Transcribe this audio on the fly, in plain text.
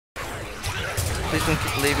Please don't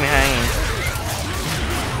leave me hanging.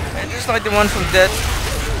 And just like the one from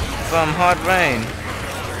Hard Rain.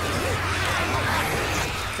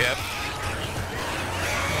 Yep.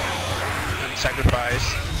 And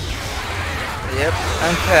sacrifice. Yep,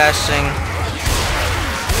 I'm passing.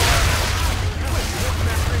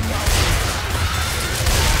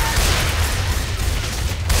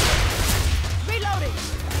 Reloading.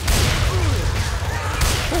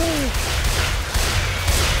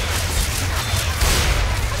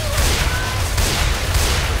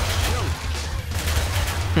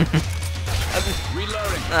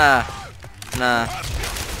 Reloading. Nah.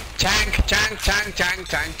 Tank.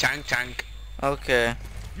 Okay.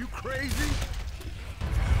 You crazy?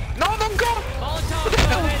 No, don't go! Did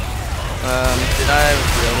I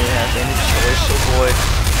really have any choice, oh boy?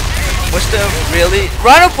 What's the really?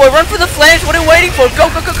 Run, oh boy, run for the flames! What are you waiting for? Go!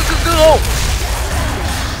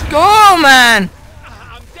 Go, man!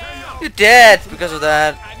 You're dead because of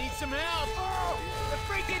that. I need some help. The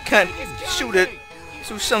freaking Can't thing is shoot killing it. me.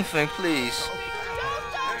 Do something, please.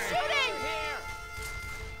 Don't stop shooting.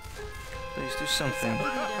 Please do something.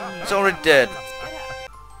 It's already dead.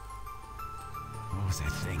 What was I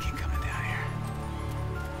thinking coming down here?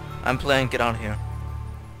 I'm playing Get Out Here.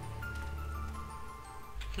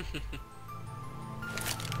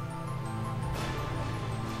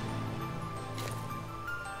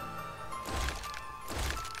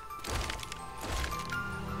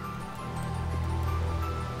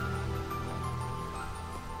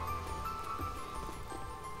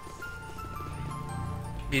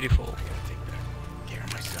 Beautiful. I gotta take better care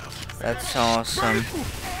of myself. That's awesome.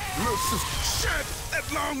 Little sister, shit! That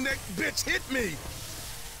long necked bitch hit me!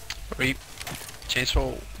 Reap.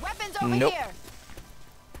 Chainsaw. Weapons over Nope. here.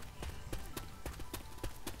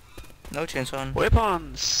 No chainsaw on.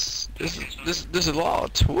 Weapons. This is a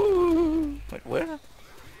lot. Woo. Wait, where?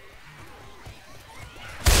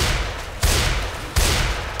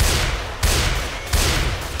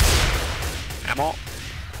 Ammo.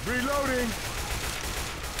 Reloading!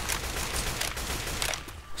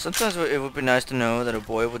 Sometimes it would be nice to know that a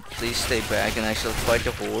boy would please stay back and actually fight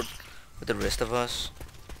the horde with the rest of us.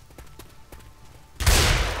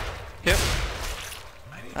 Yep.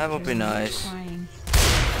 That would be nice.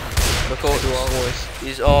 Look, I do always.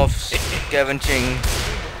 he's off scavenging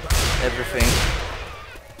everything,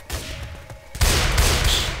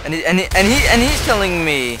 and he's telling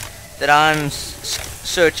me that I'm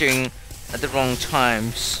searching at the wrong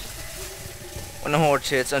times. When the horde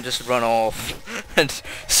hits, I just run off and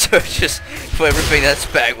searches for everything that's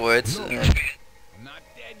backwards. I'm not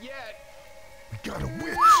dead yet. We got a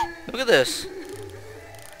witch! Look at this.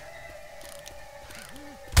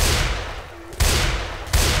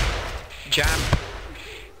 Jam.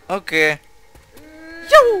 Okay.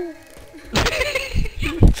 Yo!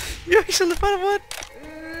 Yo, he's on the bottom. What?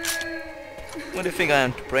 What do you think I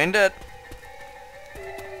am? Brain dead?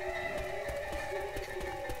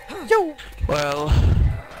 Yo! Well.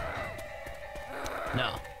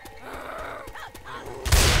 No.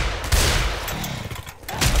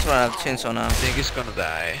 That's why I have chainsaw now. I think he's gonna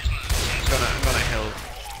die. I'm gonna help.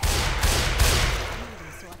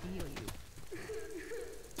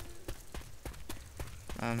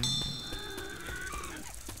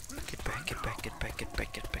 Get back.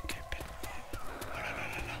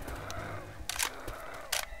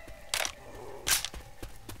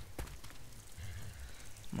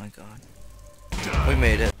 My god. We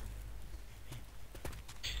made it.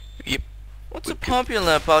 Yep. What's so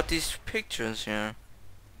popular about these pictures here?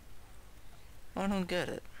 I don't get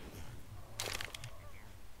it.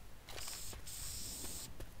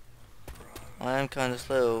 I am kinda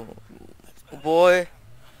slow. Oh boy.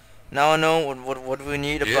 Now I know what we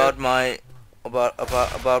need about my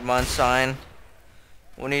about my sign.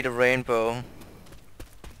 We need a rainbow.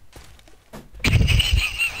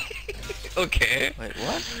 Okay. Wait,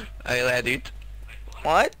 what? I'll add it.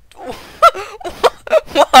 What? Why?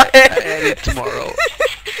 I'll add it tomorrow.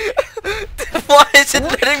 Why is it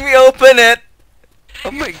letting me open it?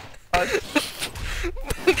 Oh my god.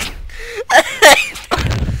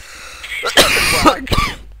 Fuck.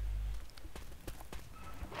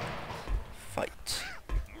 Fight.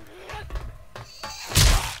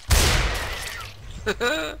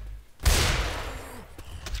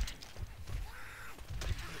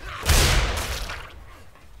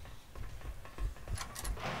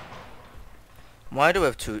 Why do I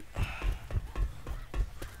have two?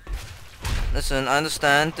 Listen, I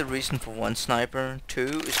understand the reason for one sniper.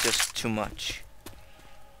 Two is just too much.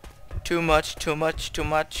 Too much.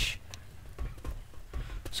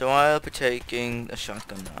 So I'll be taking a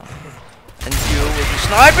shotgun now. And you will be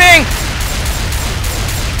sniping!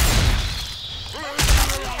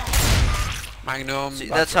 Magnum. See,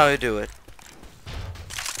 that's how you do it.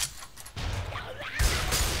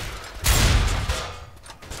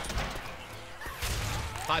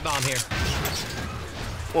 Pipe bomb here.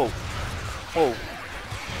 Whoa. Whoa.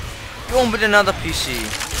 You on with another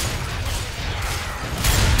PC.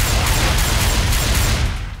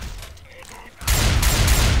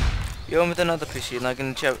 You on with another PC, like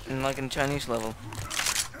in Chinese level.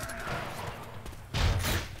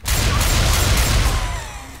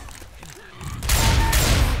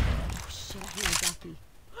 Shit, I hear a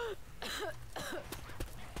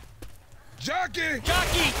Jockey! jockey.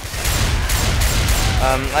 Jockey!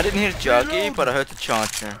 I didn't hear the jockey, but I heard the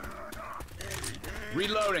charger.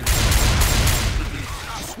 Reloading.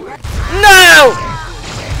 No!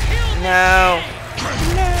 No.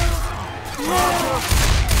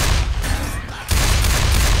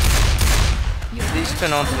 Please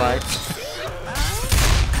turn on the lights.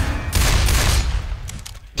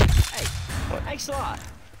 Thanks a lot.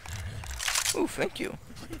 Ooh, thank you.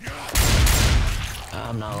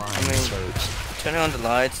 I'm not lying. I mean, turning on the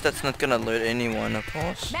lights, that's not gonna alert anyone, of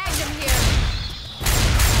course. Magnum here.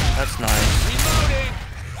 That's nice. Reloading.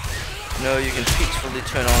 No, you can peacefully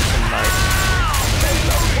turn on some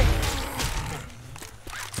lights.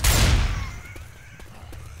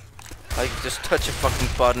 Like, just touch a fucking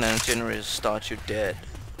button and a generator starts, you're dead.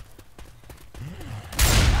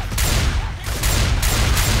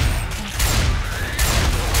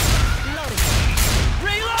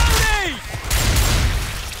 Reloading.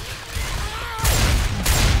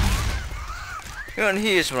 You know, and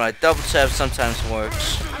he is right, double tap sometimes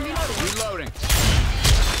works. Reloading.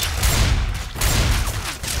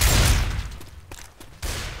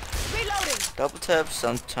 Reloading. Double tap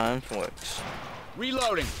sometimes works.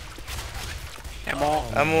 Reloading.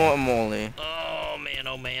 Ammo. Molly. Oh man,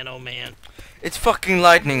 oh man, oh man. It's fucking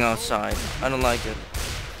lightning outside. I don't like it.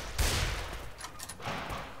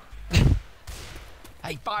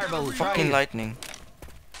 Hey, fire bullets. Right Fucking here. lightning.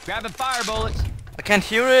 Grabbing fire bullets. I can't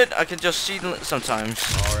hear it, I can just see it sometimes.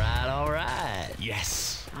 Alright, alright.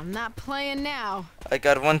 Yes. I'm not playing now. I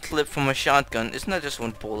got one clip from a shotgun. Isn't that just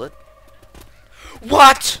one bullet?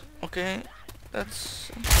 What? Okay,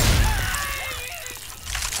 that's...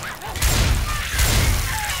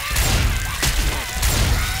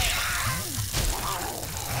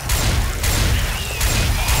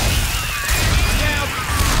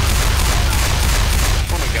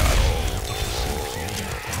 Oh my god.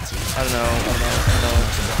 I don't know.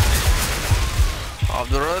 Oh,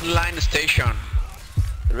 the red line station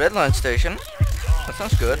The red line station? That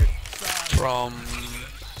sounds good. from...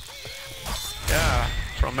 Yeah,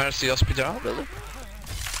 from Mercy Hospital. Really?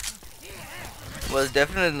 Well, it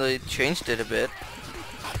definitely changed it a bit.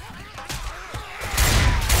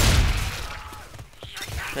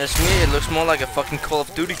 That's me, it looks more like a fucking Call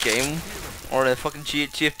of Duty game. Or a fucking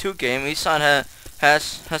GF2 game. Each side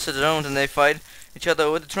has its own and they fight each other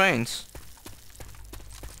over the trains.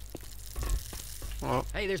 Oh,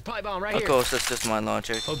 Hey, there's pipe bomb right Of here. course, that's just my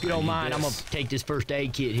logic. Hope you don't mind. I'm gonna take this first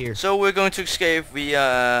aid kit here. So we're going to escape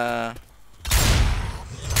via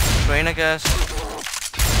train, I guess.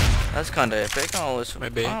 That's kinda epic.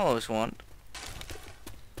 Maybe. I always wanted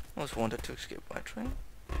to escape by train.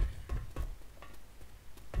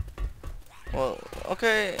 Well,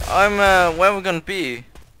 okay. Where we gonna be?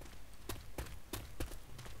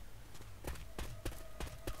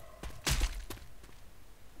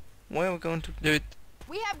 Where are we going to? dude.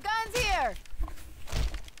 We have guns here.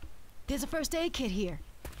 There's a first aid kit here.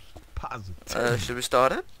 Positive. Should we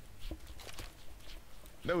start it?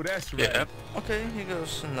 No, that's right. Yeah. Okay, here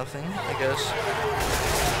goes nothing, I guess.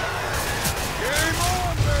 Game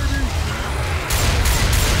on, baby!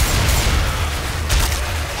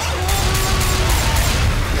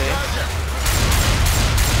 Okay.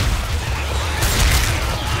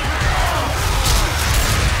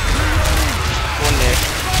 Go Nick.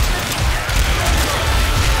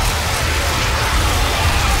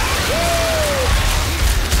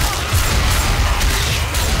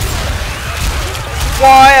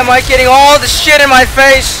 Why am I getting all the shit in my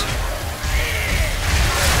face?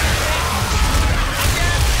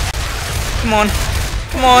 Come on.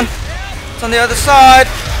 Come on. It's on the other side.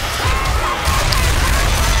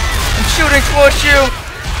 I'm shooting towards you.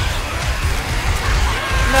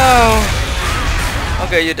 No.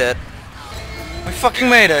 Okay, you're dead. We fucking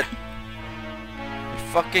made it. We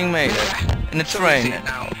fucking made it. In a So train. easy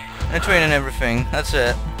now. In a train and everything. That's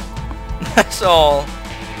it. That's all.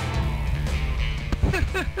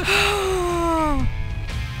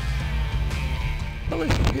 Holy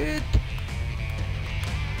shit.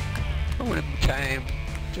 How many time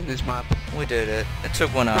to this map? We did it. It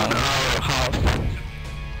took 1 An hour. hour and a half.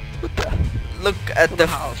 What the? look at the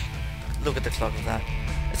house. look at the clock of that.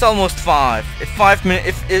 It's almost 5. It's 5 minutes.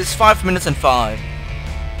 If it's 5 minutes and 5.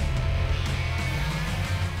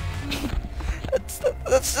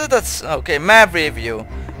 That's okay. Map review.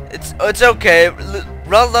 It's okay.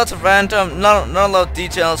 Lots of random, not a lot of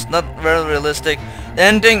details, not very realistic. The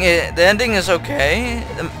ending is okay.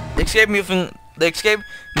 The escape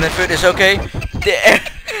method is okay.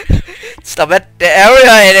 Stop it. The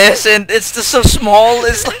area it is, and it's just so small.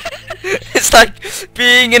 It's like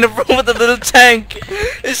being in a room with a little tank.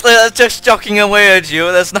 It's like just jogging away at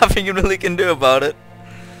you. There's nothing you really can do about it.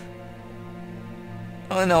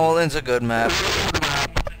 All in all, it's a good map.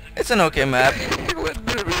 It's an okay map.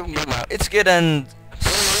 It's good and...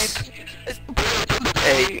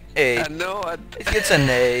 Eight. I know. It's an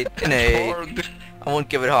 8. An 8. I won't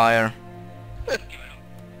give it higher.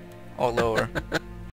 Or lower.